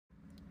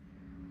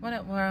What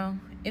up, world?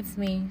 It's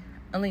me,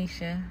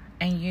 Alicia,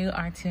 and you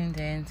are tuned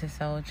in to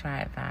Soul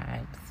Tribe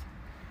Vibes.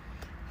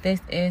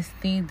 This is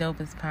the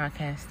dopest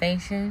podcast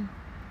station,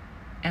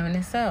 and when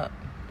it's up,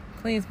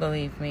 please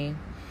believe me.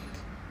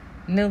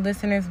 New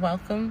listeners,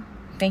 welcome.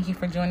 Thank you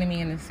for joining me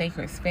in the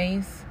sacred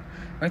space.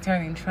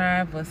 Returning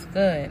tribe, what's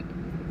good?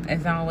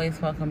 As always,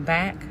 welcome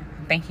back.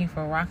 Thank you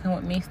for rocking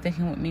with me,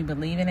 sticking with me,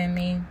 believing in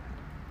me.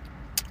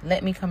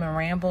 Let me come and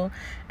ramble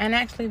and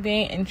actually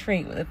being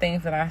intrigued with the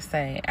things that I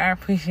say. I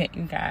appreciate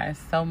you guys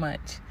so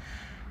much.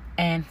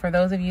 And for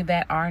those of you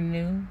that are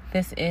new,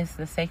 this is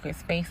the sacred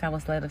space I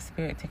was led of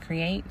spirit to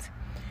create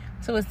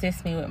to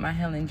assist me with my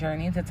healing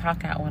journey, to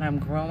talk out what I'm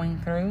growing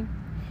through.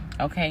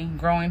 Okay,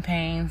 growing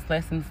pains,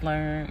 lessons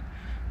learned,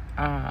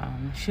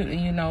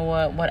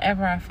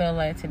 whatever I feel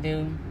led to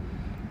do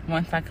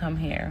once I come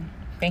here.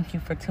 Thank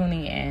you for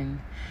tuning in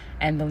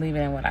and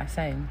believing in what I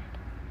say.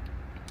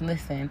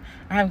 Listen,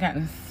 I have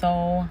gotten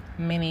so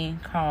many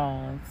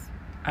calls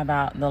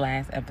about the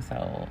last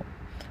episode.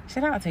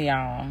 Shout out to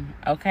y'all,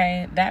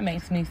 okay? That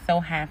makes me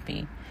so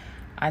happy.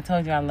 I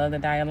told you I love the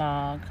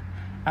dialogue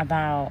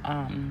about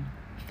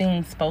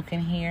things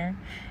spoken here.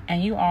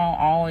 And you all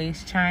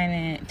always chime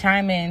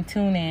in,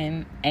 tune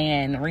in,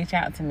 and reach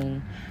out to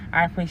me.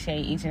 I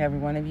appreciate each and every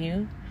one of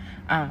you.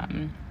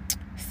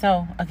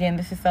 So, again,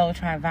 this is Soul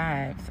Tribe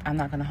Vibes. I'm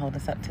not going to hold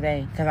this up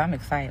today because I'm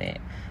excited.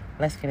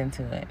 Let's get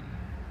into it.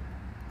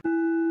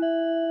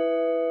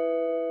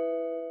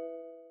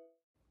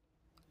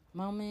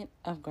 Moment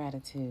of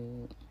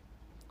gratitude.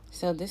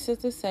 So this is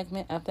the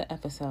segment of the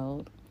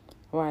episode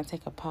where I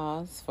take a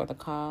pause for the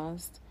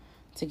cause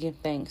to give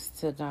thanks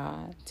to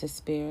God, to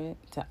Spirit,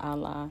 to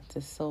Allah,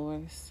 to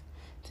Source,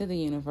 to the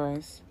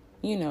universe,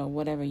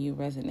 whatever you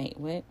resonate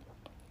with.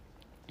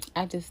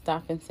 I just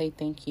stop and say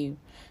thank you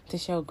to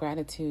show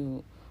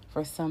gratitude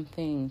for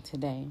something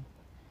today.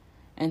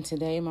 And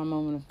today, my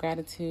moment of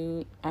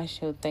gratitude, I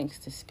show thanks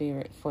to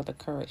Spirit for the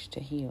courage to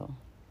heal.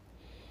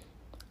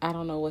 I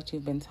don't know what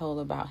you've been told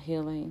about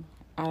healing.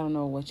 I don't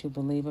know what you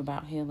believe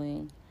about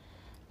healing.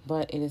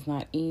 But it is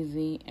not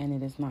easy and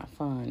it is not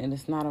fun. It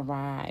is not a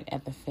ride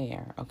at the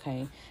fair,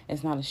 okay?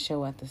 It's not a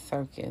show at the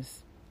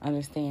circus.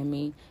 Understand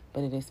me?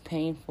 But it is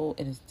painful.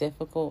 It is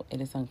difficult.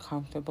 It is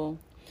uncomfortable.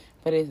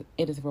 But it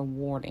is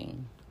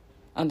rewarding.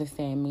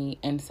 Understand me?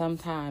 And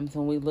sometimes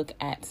when we look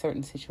at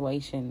certain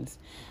situations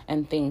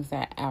and things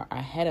that are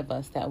ahead of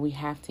us that we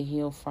have to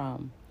heal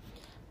from,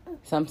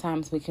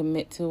 sometimes we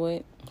commit to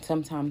it,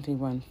 sometimes we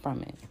run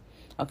from it,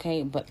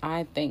 okay? But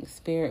I thank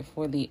Spirit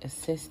for the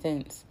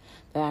assistance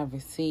that I've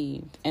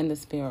received in the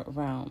spirit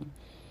realm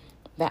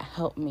that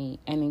helped me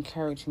and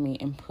encouraged me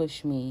and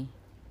pushed me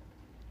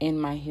in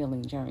my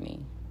healing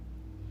journey,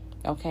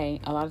 okay?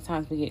 A lot of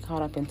times we get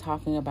caught up in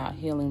talking about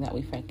healing that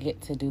we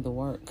forget to do the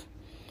work.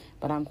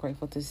 But I'm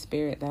grateful to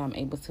Spirit that I'm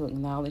able to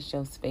acknowledge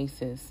those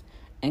spaces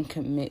and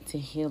commit to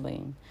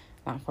healing,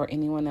 not for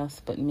anyone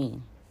else but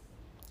me,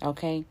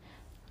 okay?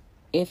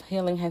 If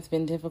healing has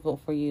been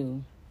difficult for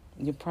you,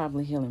 you're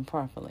probably healing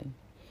properly.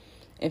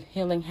 If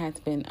healing has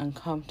been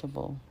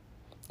uncomfortable,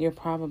 you're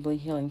probably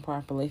healing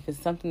properly. If it's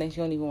something that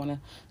you don't even want to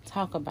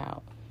talk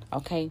about,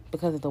 okay,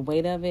 because of the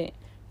weight of it,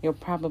 you're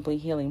probably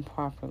healing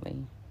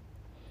properly.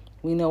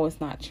 We know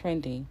it's not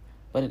trendy,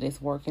 but it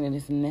is working. It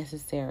is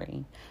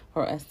necessary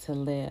for us to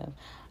live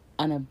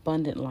an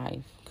abundant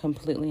life,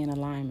 completely in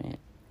alignment.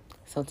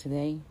 So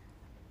today,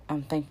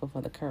 I'm thankful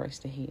for the courage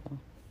to heal.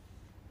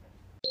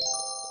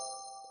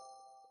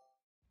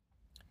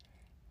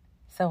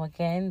 So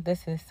again,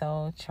 this is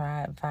Soul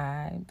Tribe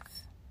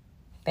Vibes.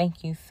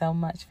 Thank you so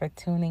much for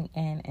tuning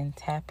in and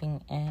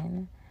tapping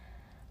in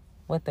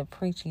with the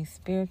preachy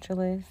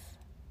spiritualist,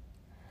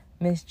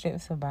 Miss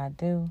Dripsa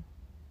Badu,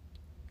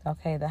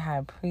 okay, the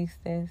high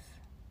priestess,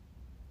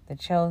 the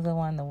chosen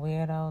one, the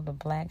weirdo, the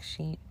black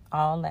sheep,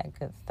 all that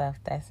good stuff.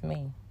 That's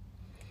me.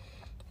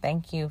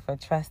 Thank you for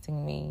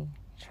trusting me,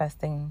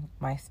 trusting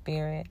my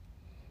spirit,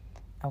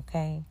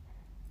 okay?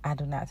 I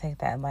do not take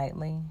that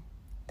lightly.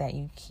 That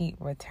you keep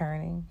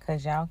returning,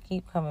 because y'all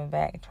keep coming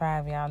back.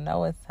 Tribe, y'all know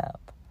what's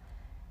up.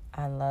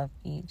 I love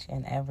each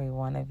and every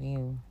one of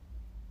you.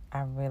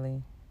 I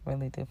really,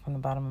 really do, from the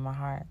bottom of my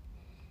heart.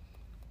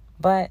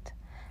 But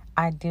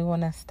I do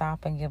want to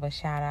stop and give a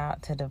shout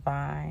out to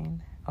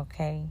Divine,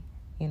 okay?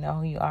 You know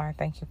who you are.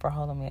 Thank you for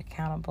holding me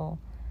accountable.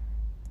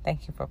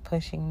 Thank you for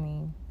pushing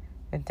me.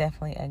 You're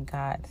definitely a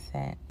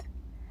godsend.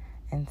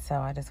 And so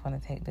I just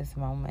want to take this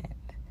moment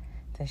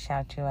to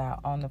shout you out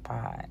on the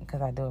pod,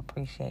 because I do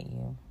appreciate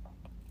you.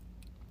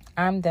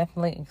 I'm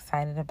definitely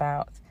excited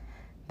about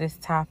this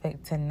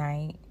topic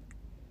tonight.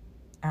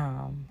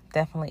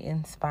 Definitely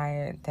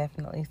inspired.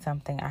 Definitely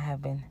something I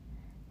have been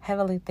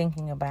heavily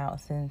thinking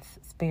about since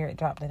Spirit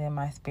dropped it in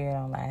my spirit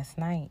on last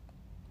night.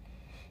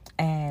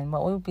 And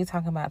what we'll be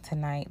talking about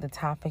tonight, the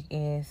topic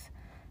is,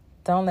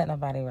 don't let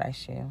nobody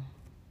rush you.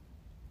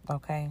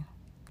 Okay?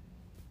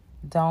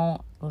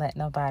 Don't let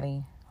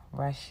nobody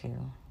rush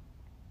you.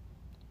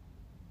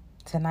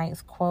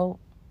 Tonight's quote,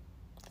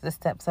 the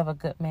steps of a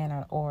good man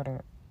are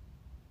ordered.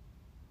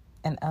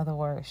 In other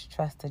words,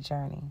 trust the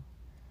journey.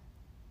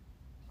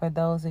 For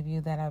those of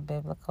you that are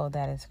biblical,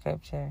 that is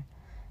scripture.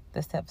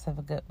 The steps of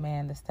a good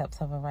man, the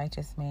steps of a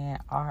righteous man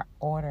are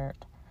ordered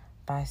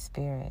by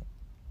Spirit,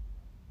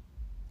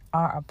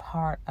 are a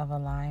part of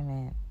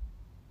alignment.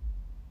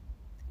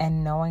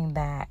 And knowing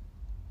that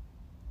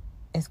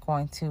is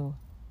going to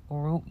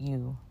root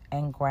you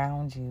and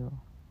ground you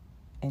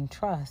in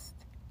trust,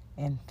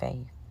 in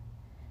faith.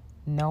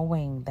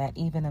 Knowing that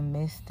even a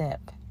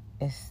misstep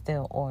is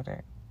still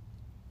ordered.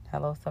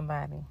 Hello,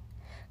 somebody.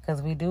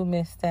 Because we do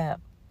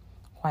misstep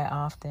quite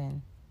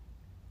often,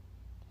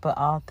 but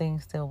all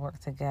things still work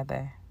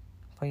together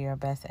for your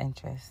best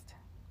interest.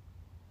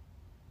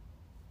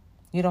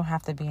 You don't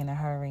have to be in a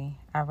hurry.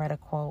 I read a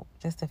quote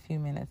just a few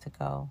minutes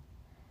ago,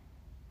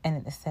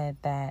 and it said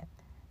that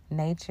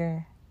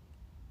nature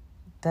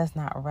does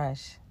not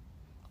rush,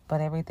 but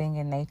everything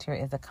in nature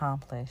is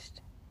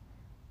accomplished.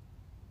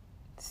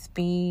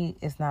 Speed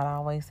is not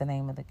always the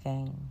name of the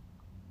game,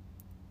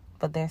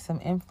 but there's some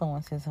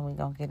influences, and we're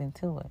going to get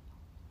into it.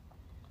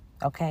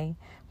 Okay?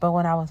 But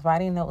when I was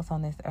writing notes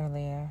on this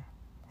earlier,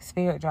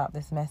 Spirit dropped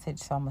this message,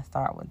 so I'm going to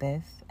start with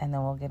this, and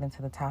then we'll get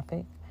into the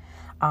topic.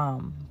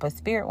 But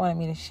Spirit wanted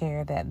me to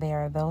share that there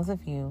are those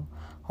of you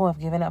who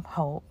have given up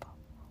hope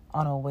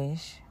on a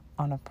wish,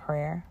 on a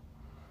prayer,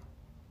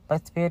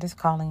 but Spirit is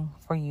calling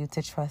for you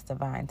to trust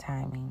divine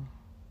timing.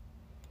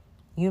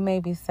 You may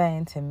be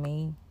saying to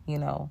me, you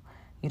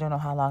don't know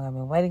how long I've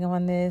been waiting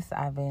on this.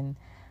 I've been,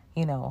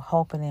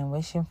 hoping and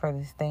wishing for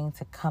this thing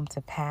to come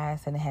to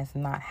pass, and it has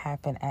not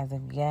happened as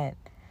of yet.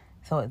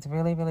 So it's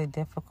really, really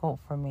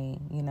difficult for me,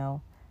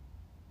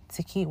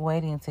 to keep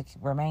waiting, to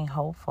remain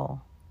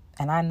hopeful.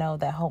 And I know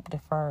that hope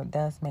deferred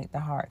does make the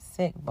heart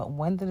sick, but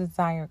when the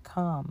desire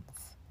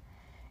comes,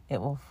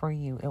 it will free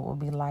you. It will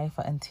be life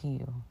unto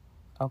you.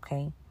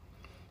 Okay?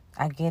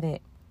 I get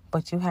it,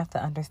 but you have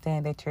to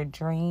understand that your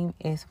dream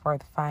is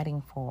worth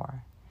fighting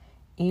for,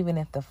 even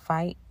if the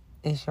fight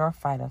is your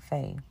fight of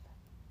faith.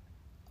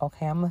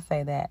 Okay, I'm going to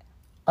say that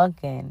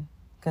again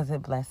because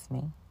it blessed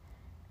me.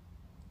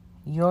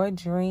 Your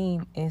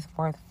dream is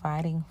worth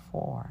fighting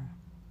for,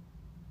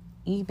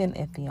 even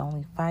if the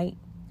only fight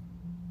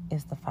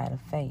is the fight of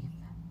faith.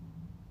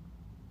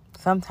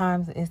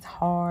 Sometimes it's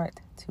hard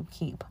to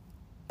keep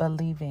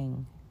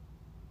believing.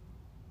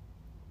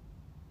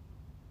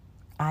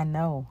 I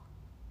know.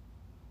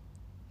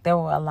 There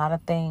were a lot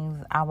of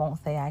things I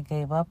won't say I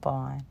gave up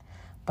on,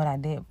 but I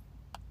did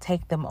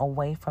take them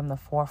away from the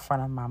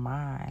forefront of my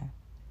mind.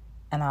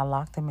 And I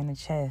locked them in the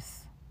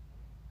chest.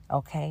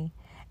 Okay?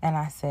 And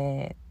I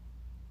said,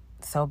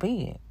 so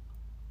be it.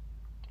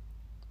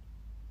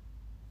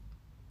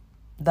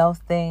 Those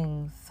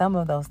things, some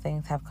of those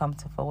things have come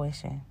to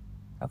fruition.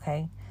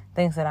 Okay?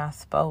 Things that I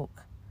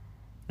spoke,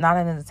 not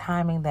in the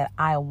timing that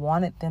I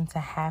wanted them to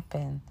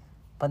happen,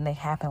 but they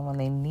happened when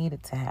they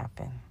needed to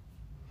happen.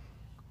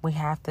 We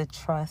have to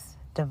trust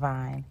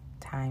divine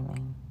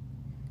timing.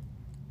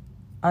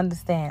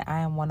 Understand, I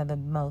am one of the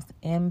most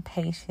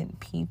impatient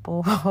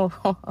people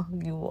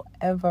you will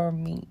ever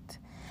meet.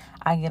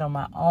 I get on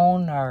my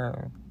own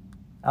nerve,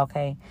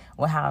 okay,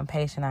 with how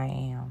impatient I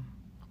am.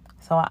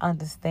 So I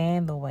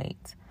understand the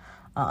wait.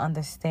 I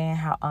understand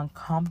how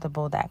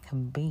uncomfortable that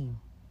can be.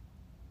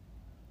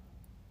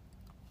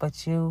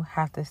 But you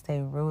have to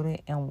stay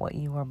rooted in what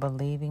you are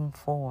believing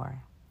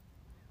for.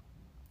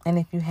 And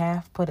if you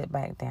have put it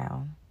back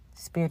down,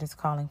 Spirit is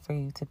calling for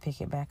you to pick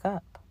it back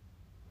up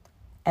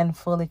and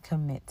fully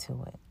commit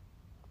to it.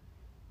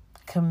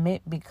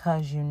 Commit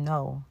because you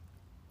know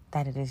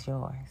that it is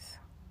yours.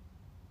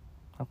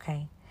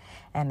 Okay?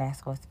 And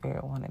that's what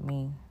Spirit wanted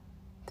me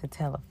to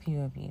tell a few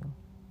of you.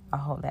 I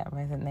hope that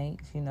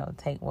resonates.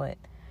 Take what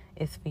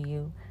is for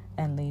you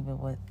and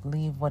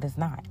leave what is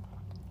not.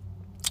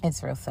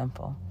 It's real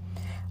simple.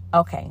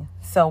 Okay,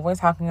 so we're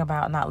talking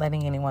about not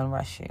letting anyone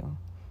rush you.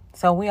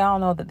 So we all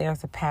know that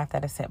there's a path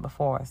that is set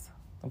before us.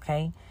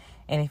 Okay?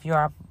 And if you're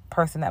a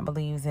person that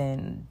believes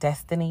in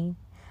destiny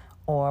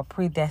or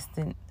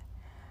predestined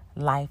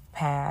life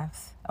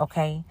paths,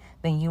 okay,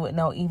 then you would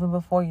know even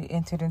before you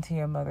entered into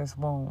your mother's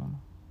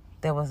womb,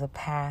 there was a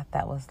path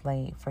that was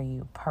laid for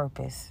you,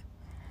 purpose,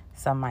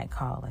 some might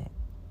call it.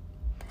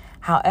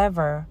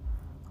 However,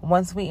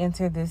 once we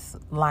enter this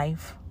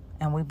life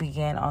and we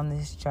begin on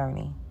this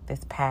journey,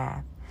 this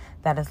path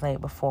that is laid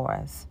before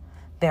us,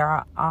 there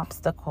are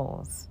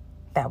obstacles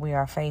that we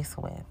are faced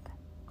with.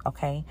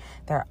 Okay,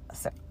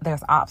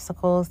 there's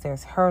obstacles,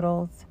 there's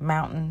hurdles,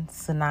 mountains,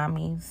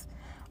 tsunamis,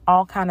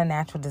 all kind of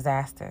natural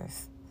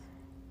disasters.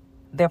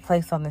 They're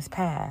placed on this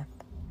path.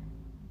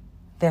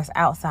 There's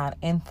outside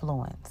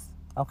influence,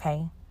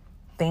 okay?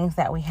 Things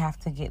that we have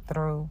to get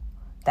through,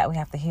 that we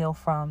have to heal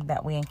from,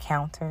 that we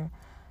encounter,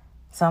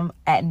 some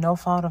at no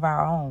fault of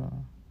our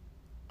own,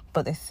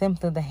 but it's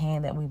simply the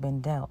hand that we've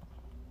been dealt.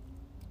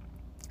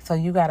 So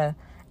you got to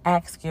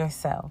ask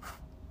yourself,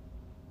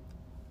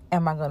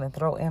 am I going to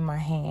throw in my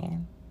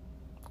hand,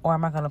 or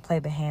am I going to play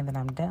the hand that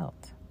I'm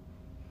dealt?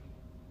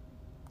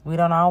 We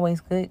don't always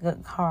get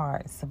good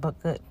cards,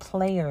 but good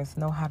players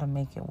know how to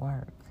make it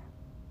work.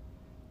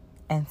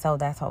 And so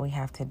that's what we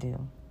have to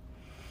do.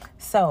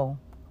 So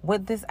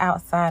with this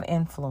outside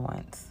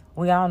influence,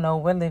 we all know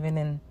we're living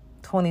in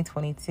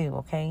 2022,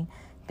 okay?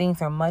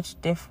 Things are much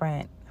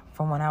different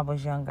from when I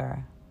was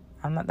younger.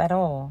 I'm not that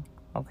old,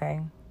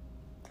 okay?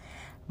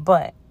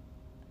 But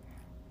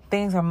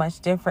things are much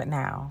different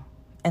now.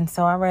 And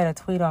so I read a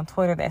tweet on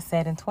Twitter that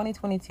said in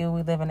 2022,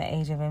 we live in an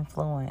age of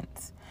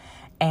influence.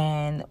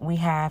 And we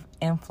have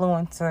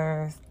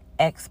influencers,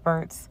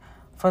 experts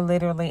for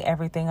literally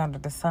everything under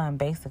the sun,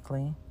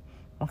 basically.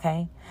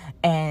 Okay?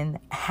 And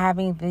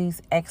having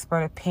these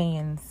expert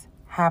opinions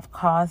have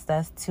caused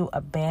us to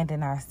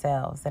abandon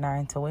ourselves and our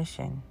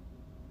intuition.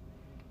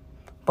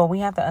 But we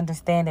have to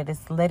understand that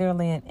it's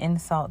literally an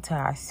insult to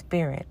our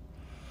spirit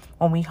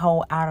when we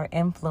hold outer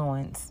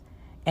influence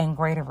in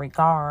greater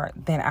regard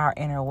than our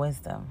inner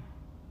wisdom.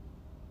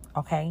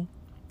 Okay?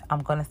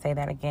 I'm going to say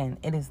that again.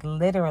 It is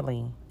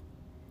literally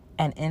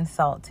an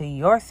insult to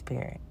your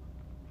spirit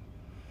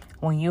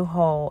when you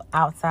hold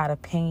outside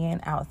opinion,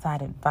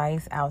 outside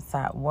advice,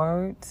 outside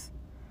words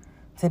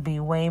to be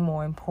way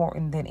more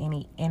important than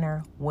any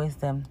inner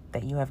wisdom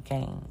that you have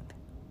gained.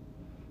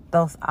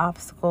 Those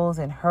obstacles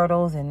and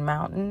hurdles and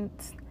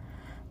mountains,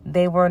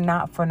 they were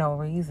not for no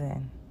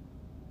reason.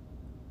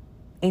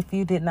 If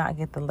you did not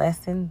get the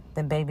lesson,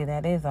 then baby,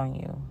 that is on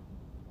you.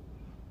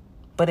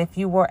 But if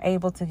you were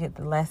able to get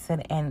the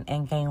lesson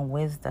and gain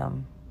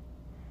wisdom,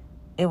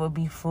 it would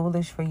be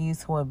foolish for you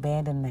to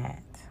abandon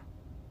that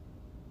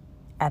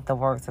at the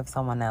words of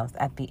someone else,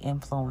 at the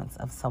influence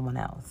of someone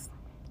else.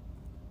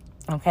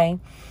 Okay?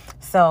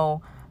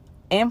 So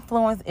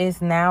influence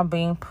is now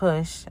being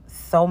pushed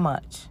so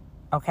much.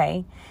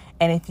 Okay?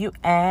 And if you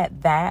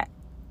add that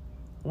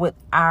with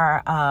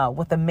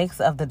with a mix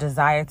of the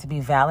desire to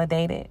be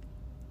validated,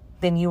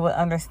 then you will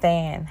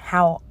understand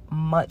how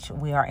much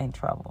we are in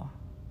trouble.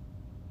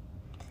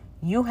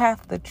 You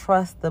have to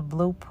trust the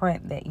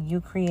blueprint that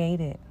you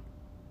created.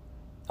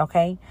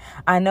 Okay?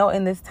 I know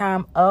in this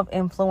time of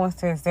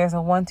influencers, there's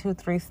a 1, 2,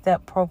 3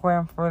 step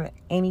program for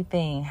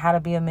anything. How to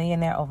be a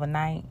millionaire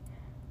overnight.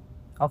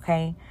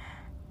 Okay?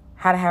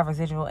 How to have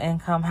residual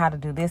income. How to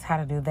do this. How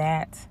to do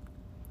that.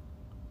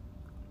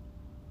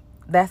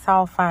 That's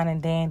all fine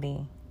and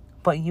dandy.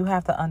 But you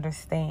have to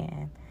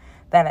understand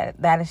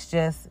that is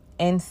just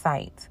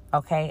insight.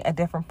 Okay? A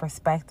different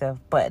perspective.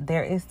 But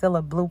there is still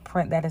a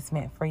blueprint that is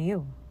meant for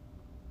you.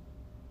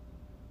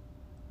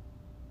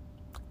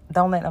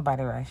 Don't let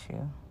nobody rush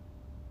you.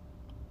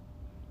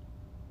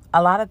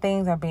 A lot of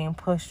things are being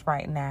pushed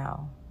right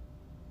now.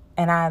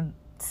 And I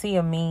see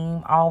a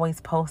meme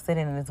always posted,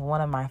 and it's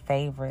one of my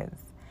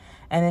favorites.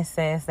 And it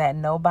says that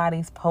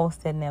nobody's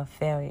posting their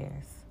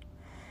failures.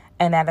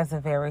 And that is a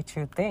very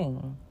true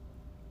thing.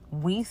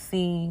 We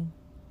see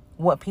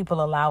what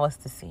people allow us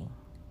to see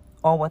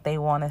or what they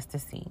want us to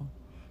see.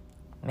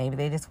 Maybe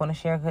they just want to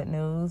share good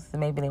news.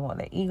 Maybe they want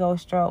their ego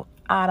stroke.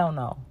 I don't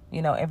know.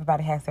 You know,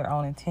 everybody has their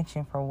own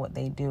intention for what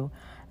they do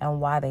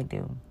and why they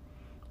do.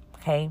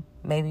 Okay?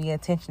 Maybe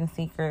attention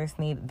seekers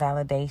need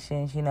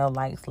validations,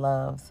 likes,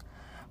 loves,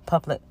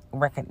 public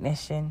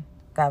recognition,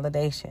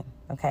 validation.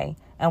 Okay?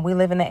 And we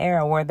live in an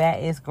era where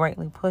that is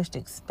greatly pushed,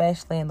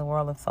 especially in the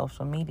world of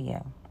social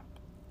media.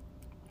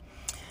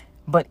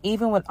 But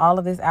even with all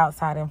of this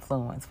outside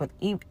influence,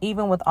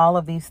 even with all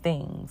of these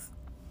things,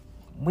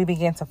 we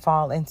begin to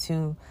fall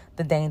into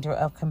the danger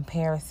of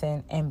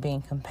comparison and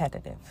being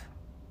competitive.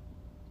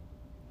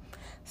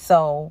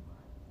 So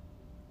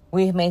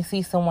we may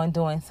see someone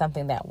doing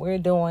something that we're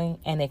doing,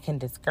 and it can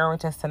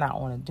discourage us to not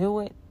want to do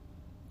it.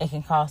 It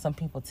can cause some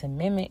people to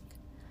mimic.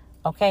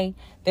 Okay?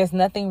 There's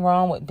nothing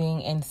wrong with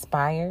being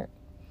inspired,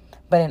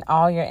 but in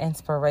all your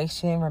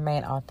inspiration,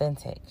 remain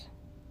authentic.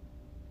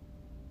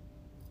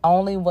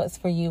 Only what's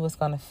for you is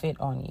going to fit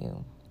on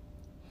you.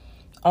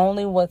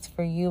 Only what's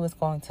for you is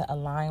going to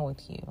align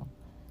with you.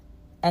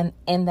 And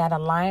in that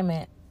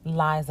alignment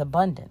lies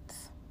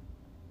abundance.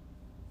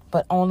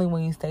 But only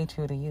when you stay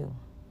true to you.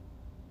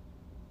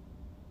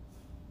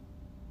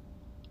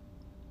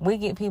 We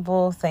get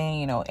people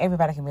saying,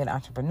 everybody can be an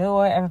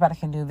entrepreneur. Everybody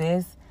can do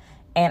this.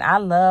 And I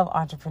love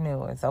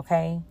entrepreneurs,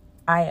 okay?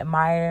 I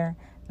admire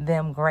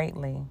them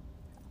greatly.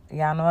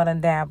 Y'all know I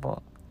done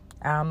dabbled.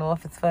 I don't know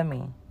if it's for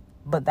me.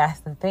 But that's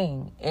the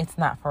thing. It's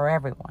not for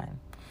everyone.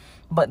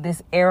 But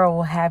this era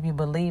will have you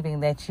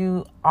believing that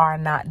you are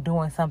not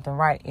doing something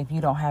right if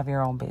you don't have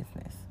your own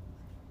business.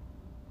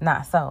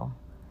 Not so.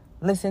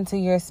 Listen to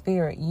your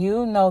spirit.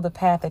 You know the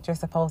path that you're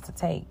supposed to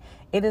take.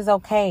 It is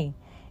okay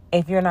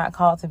if you're not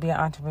called to be an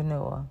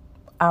entrepreneur.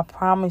 I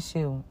promise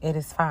you it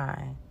is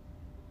fine.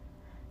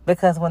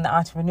 Because when the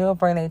entrepreneur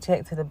bring their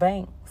check to the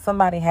bank,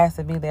 somebody has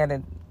to be there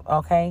to,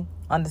 okay?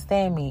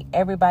 Understand me.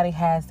 Everybody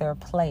has their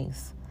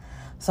place.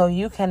 So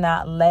you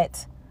cannot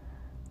let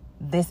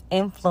this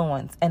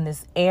influence and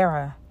this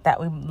era that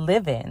we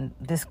live in,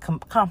 this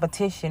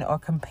competition or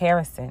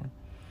comparison,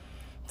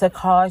 to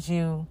cause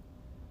you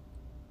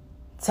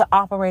to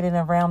operate in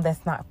a realm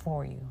that's not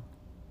for you,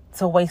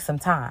 to waste some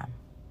time.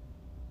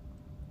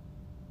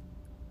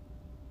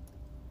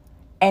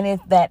 And if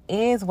that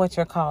is what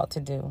you're called to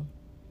do,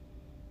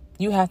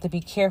 you have to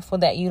be careful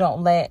that you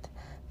don't let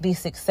the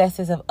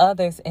successes of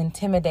others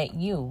intimidate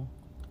you.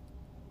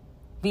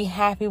 Be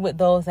happy with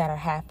those that are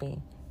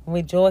happy.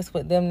 Rejoice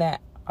with them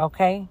that,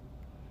 okay?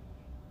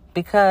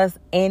 Because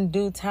in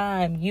due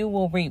time, you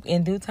will reap.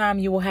 In due time,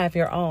 you will have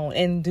your own.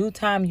 In due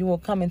time, you will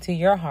come into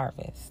your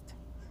harvest.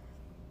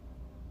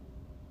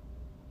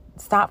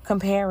 Stop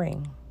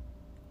comparing.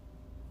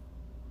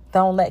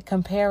 Don't let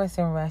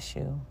comparison rush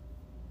you.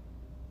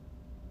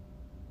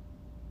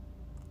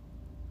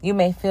 You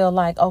may feel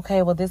like,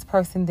 okay, well, this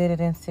person did it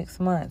in 6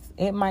 months.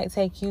 It might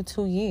take you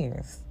 2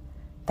 years.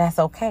 That's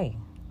okay.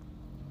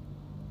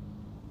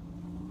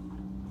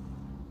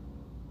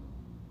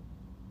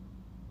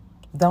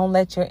 Don't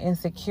let your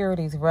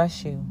insecurities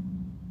rush you.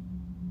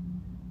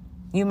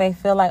 You may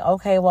feel like,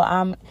 okay, well,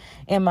 I'm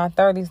in my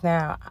 30s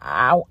now.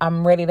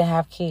 I'm ready to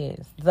have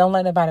kids. Don't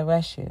let nobody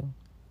rush you.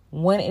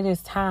 When it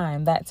is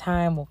time, that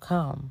time will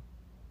come.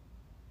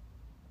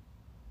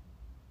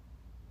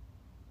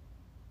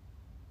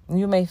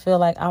 You may feel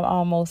like I'm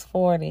almost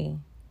 40.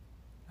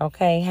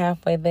 Okay,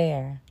 halfway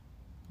there.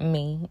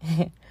 Me.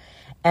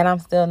 And I'm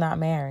still not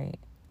married.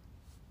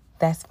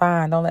 That's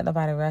fine. Don't let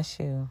nobody rush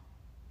you.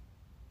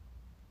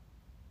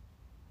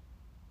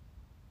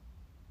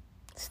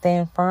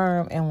 Stand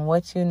firm in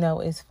what you know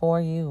is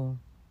for you.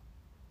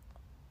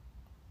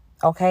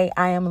 Okay,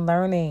 I am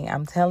learning.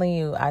 I'm telling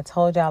you, I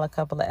told y'all a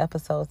couple of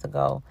episodes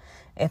ago,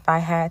 if I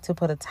had to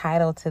put a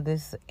title to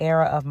this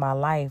era of my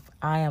life,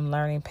 I am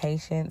learning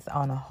patience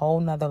on a whole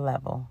nother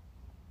level.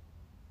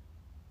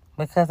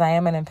 Because I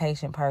am an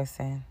impatient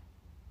person.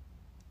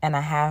 And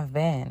I have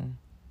been.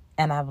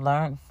 And I've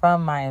learned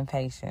from my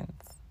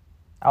impatience.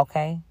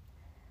 Okay?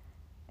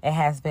 It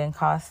has been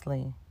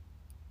costly.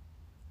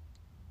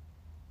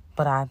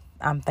 But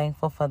I'm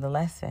thankful for the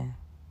lesson.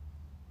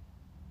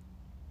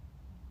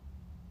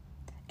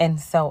 And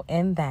so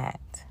in that,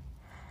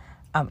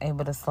 I'm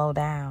able to slow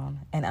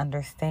down and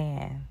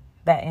understand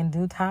that in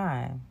due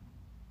time,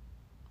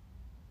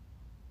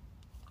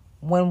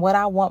 when what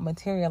I want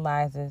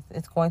materializes,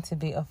 it's going to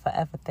be a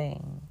forever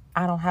thing.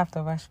 I don't have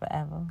to rush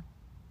forever.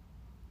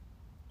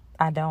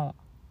 I don't.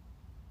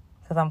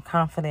 Because I'm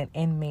confident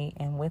in me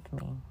and with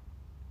me.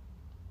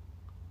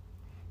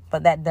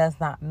 But that does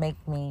not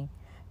make me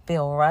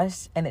feel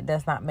rushed, and it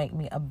does not make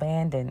me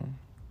abandon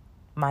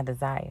my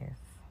desires.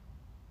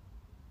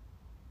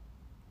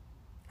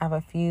 I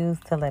refuse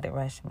to let it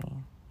rush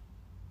me.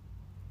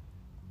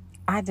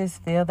 I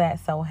just feel that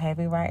so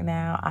heavy right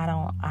now. I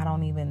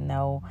don't even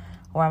know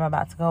where I'm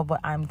about to go, but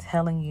I'm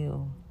telling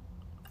you.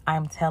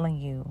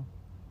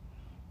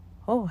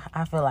 Oh,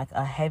 I feel like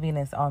a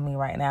heaviness on me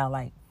right now.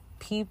 Like,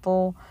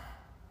 people,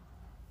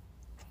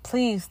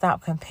 please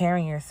stop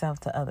comparing yourself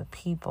to other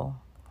people.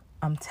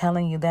 I'm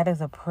telling you, that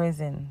is a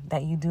prison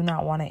that you do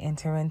not want to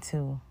enter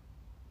into.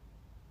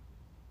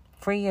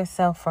 Free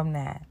yourself from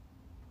that.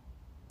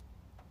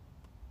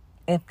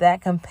 If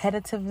that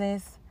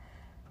competitiveness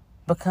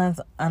becomes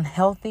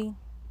unhealthy,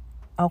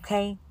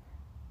 okay,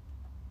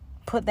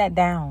 put that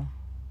down.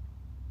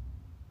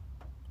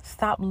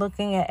 Stop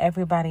looking at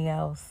everybody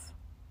else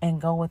and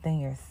go within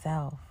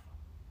yourself.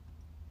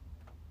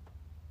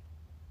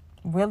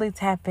 Really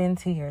tap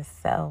into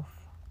yourself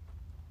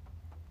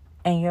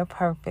and your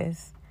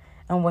purpose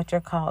and what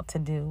you're called to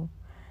do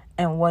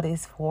and what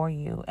is for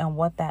you and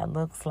what that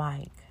looks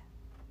like.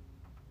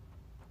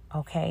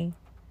 Okay?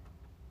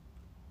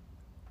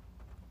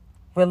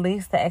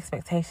 Release the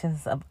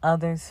expectations of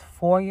others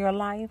for your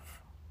life.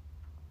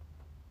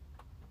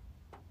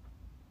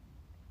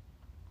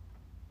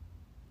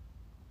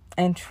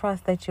 And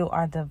trust that you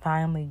are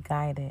divinely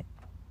guided.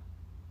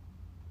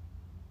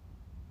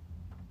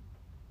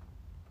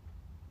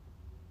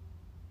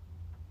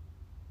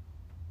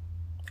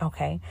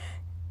 Okay?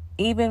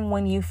 Even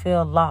when you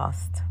feel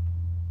lost,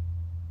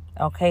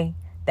 okay,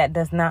 that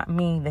does not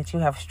mean that you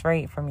have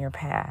strayed from your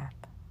path.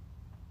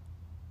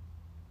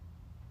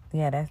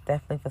 Yeah, that's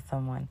definitely for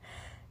someone.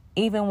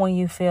 Even when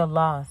you feel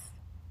lost,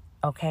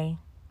 okay,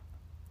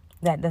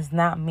 that does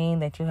not mean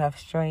that you have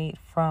strayed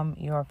from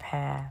your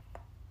path.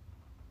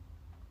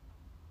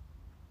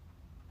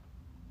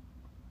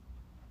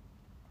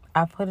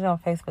 I put it on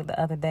Facebook the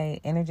other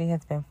day. Energy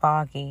has been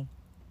foggy.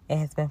 It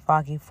has been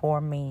foggy for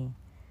me.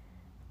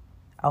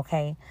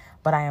 Okay?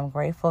 But I am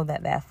grateful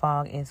that that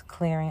fog is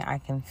clearing. I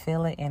can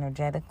feel it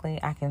energetically.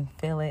 I can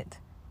feel it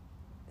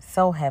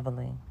so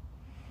heavily.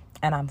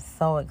 And I'm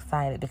so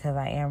excited because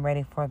I am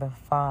ready for the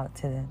fog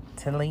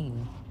to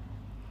leave.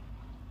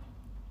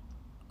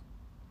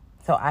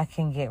 So I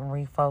can get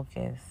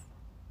refocused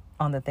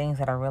on the things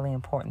that are really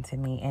important to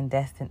me and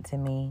destined to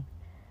me.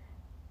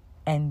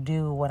 And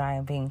do what I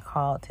am being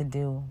called to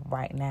do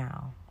right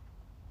now.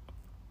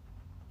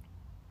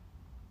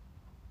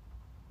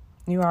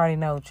 You already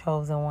know,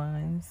 chosen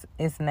ones,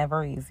 it's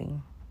never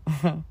easy.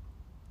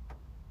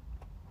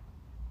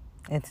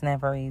 It's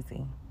never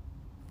easy.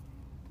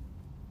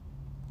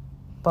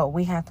 But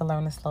we have to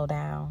learn to slow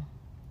down.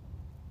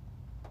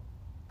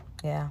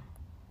 Yeah,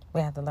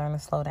 we have to learn to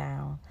slow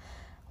down.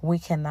 We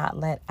cannot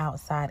let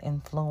outside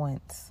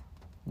influence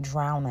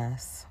drown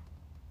us.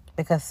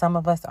 Because some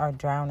of us are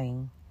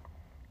drowning.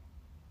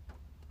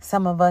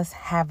 Some of us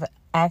have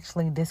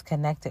actually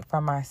disconnected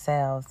from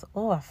ourselves.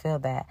 Oh, I feel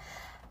that.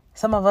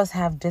 Some of us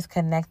have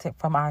disconnected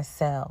from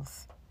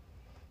ourselves.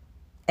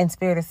 And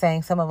Spirit is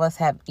saying some of us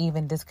have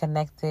even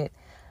disconnected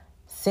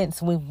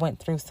since we went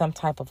through some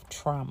type of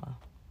trauma.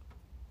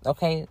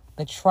 Okay?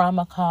 The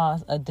trauma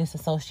caused a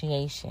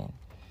disassociation.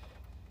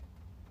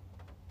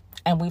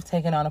 And we've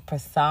taken on a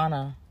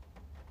persona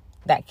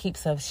that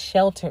keeps us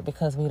sheltered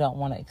because we don't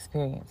want to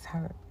experience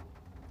hurt.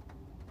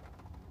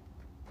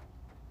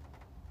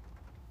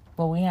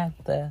 But we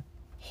have to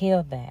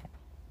heal that.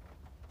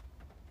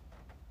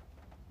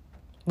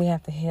 We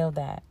have to heal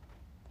that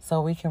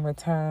so we can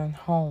return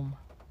home.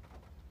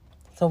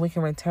 So we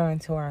can return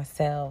to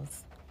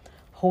ourselves,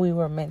 who we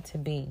were meant to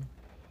be.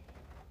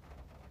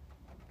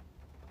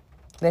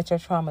 Let your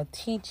trauma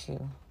teach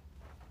you,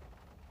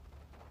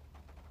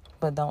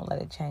 but don't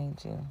let it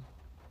change you.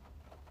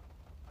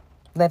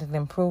 Let it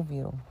improve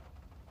you.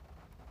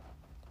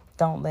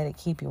 Don't let it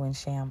keep you in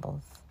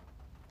shambles.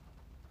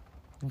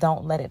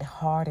 Don't let it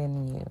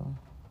harden you.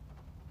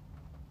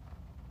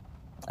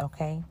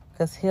 Okay?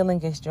 Because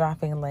healing is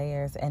dropping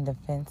layers and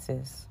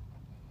defenses.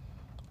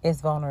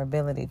 It's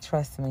vulnerability.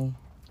 Trust me,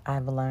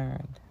 I've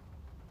learned.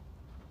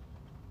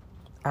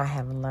 I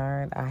have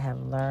learned.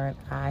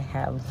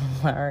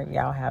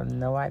 Y'all have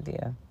no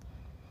idea.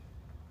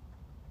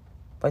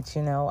 But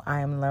I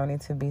am learning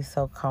to be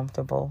so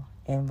comfortable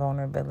in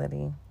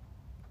vulnerability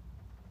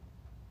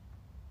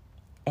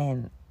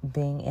and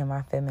being in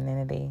my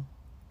femininity.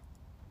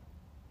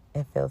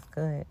 It feels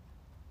good.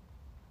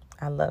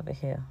 I love it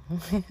here.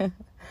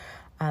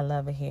 I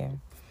love it here.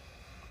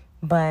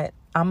 But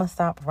I'm going to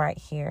stop right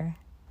here.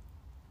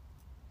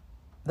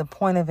 The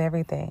point of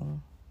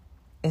everything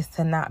is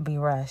to not be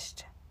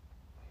rushed.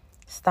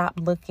 Stop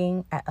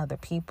looking at other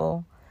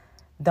people.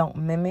 Don't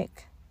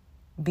mimic.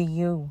 Be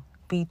you.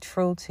 Be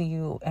true to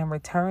you and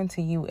return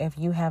to you if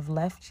you have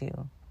left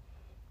you.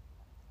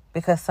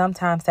 Because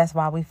sometimes that's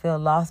why we feel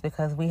lost,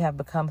 because we have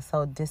become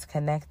so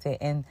disconnected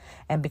and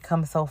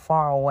become so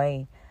far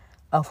away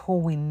of who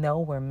we know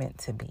we're meant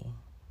to be.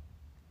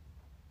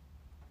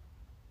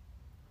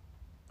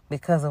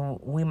 Because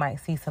we might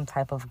see some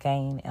type of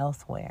gain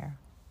elsewhere.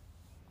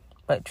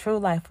 But true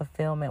life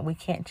fulfillment, we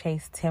can't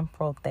chase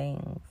temporal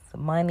things.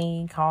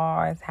 Money,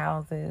 cars,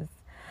 houses,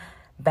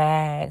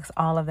 bags,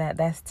 all of that,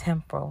 that's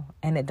temporal,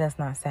 and it does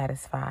not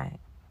satisfy.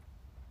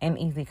 And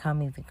easy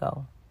come, easy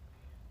go.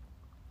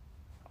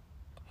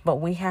 But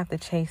we have to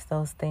chase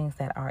those things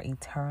that are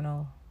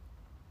eternal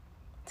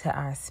to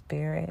our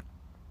spirit,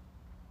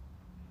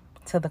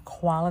 to the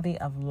quality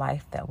of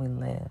life that we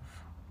live.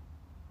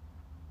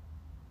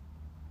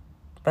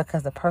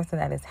 Because a person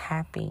that is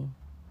happy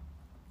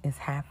is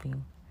happy.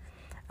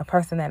 A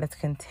person that is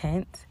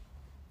content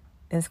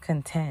is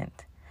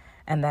content.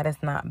 And that is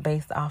not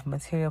based off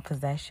material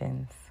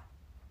possessions.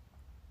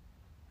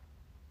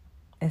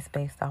 It's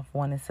based off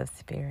oneness of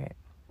spirit.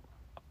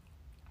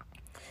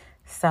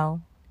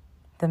 So,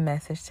 the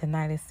message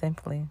tonight is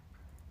simply,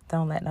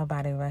 don't let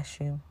nobody rush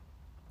you.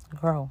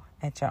 Grow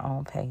at your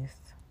own pace.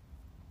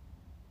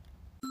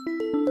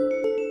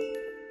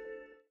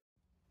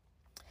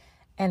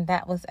 And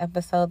that was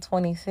episode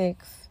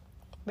 26.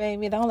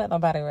 Baby, don't let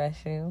nobody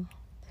rush you.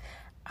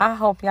 I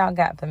hope y'all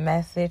got the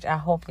message. I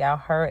hope y'all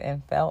heard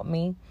and felt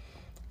me.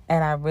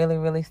 And I really,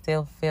 really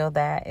still feel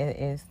that it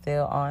is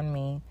still on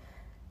me.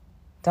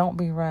 Don't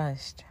be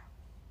rushed.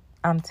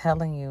 I'm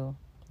telling you,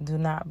 do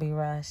not be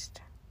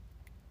rushed.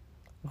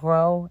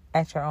 Grow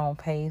at your own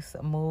pace.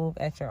 Move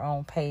at your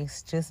own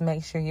pace. Just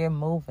make sure you're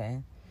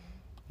moving.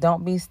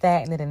 Don't be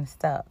stagnant and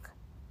stuck.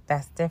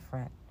 That's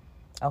different.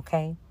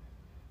 Okay?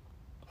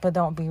 But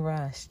don't be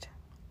rushed.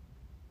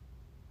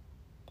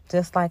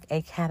 Just like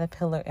a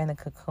caterpillar in a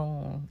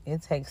cocoon,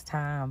 it takes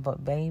time.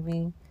 But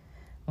baby,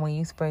 when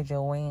you spread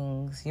your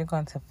wings, you're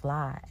going to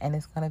fly. And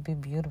it's going to be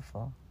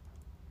beautiful.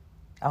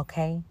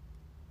 Okay?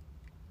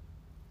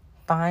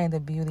 Find the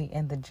beauty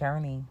in the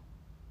journey.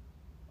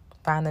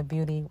 Find the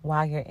beauty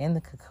while you're in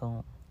the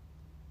cocoon.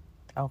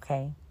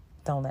 Okay?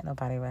 Don't let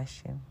nobody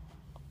rush you.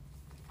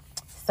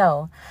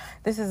 So,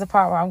 this is the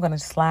part where I'm going to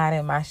slide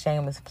in my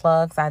shameless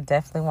plugs. I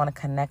definitely want to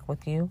connect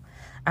with you.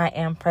 I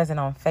am present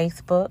on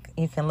Facebook.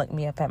 You can look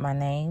me up at my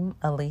name,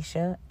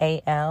 Alisha,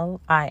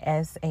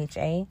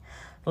 Alisha.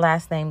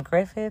 Last name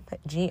Griffith,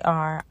 Griffith.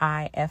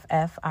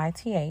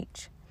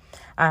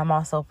 I'm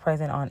also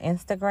present on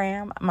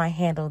Instagram. My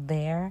handle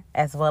there,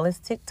 as well as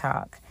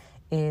TikTok,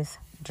 is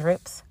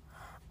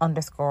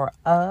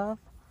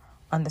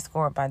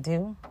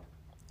drips_of_Badu.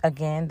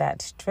 Again,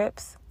 that's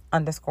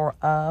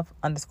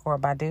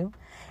drips_of_Badu.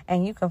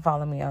 And you can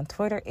follow me on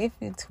Twitter if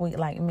you tweet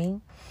like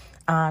me.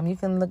 You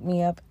can look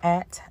me up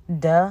at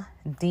the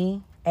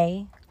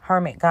D.A.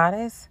 Hermit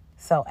Goddess.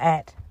 So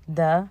at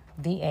the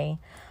D.A.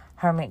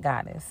 Hermit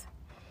Goddess.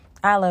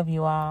 I love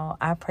you all.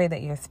 I pray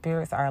that your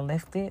spirits are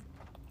lifted.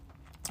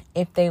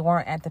 If they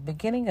weren't at the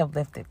beginning of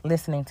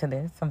listening to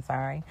this, I'm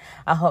sorry.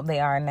 I hope they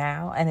are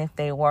now. And if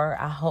they were,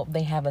 I hope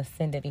they have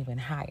ascended even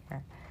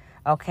higher.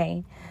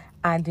 Okay?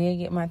 I did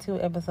get my 2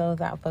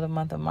 episodes out for the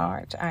month of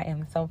March. I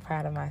am so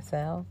proud of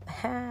myself.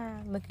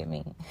 Look at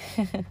me.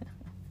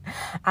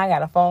 I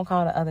got a phone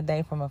call the other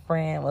day from a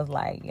friend, was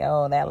like,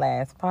 yo, that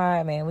last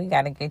part, man, we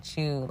got to get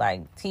you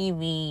like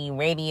TV,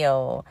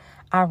 radio.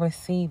 I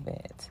receive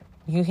it.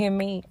 You hear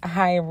me?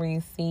 I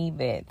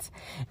receive it.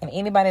 And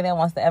anybody that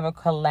wants to ever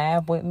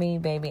collab with me,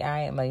 baby,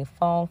 I am a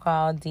phone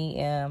call,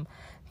 DM,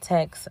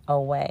 text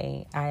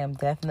away. I am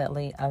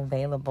definitely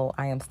available.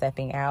 I am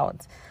stepping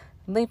out,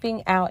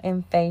 leaping out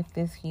in faith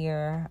this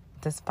year,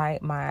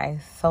 despite my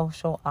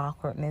social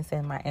awkwardness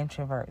and my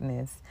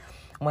introvertness.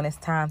 When it's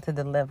time to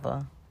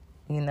deliver,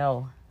 you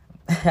know,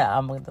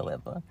 I'm going to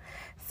deliver.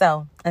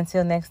 So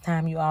until next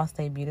time, you all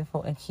stay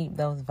beautiful and keep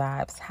those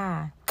vibes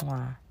high.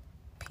 Mwah.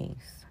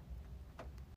 Peace.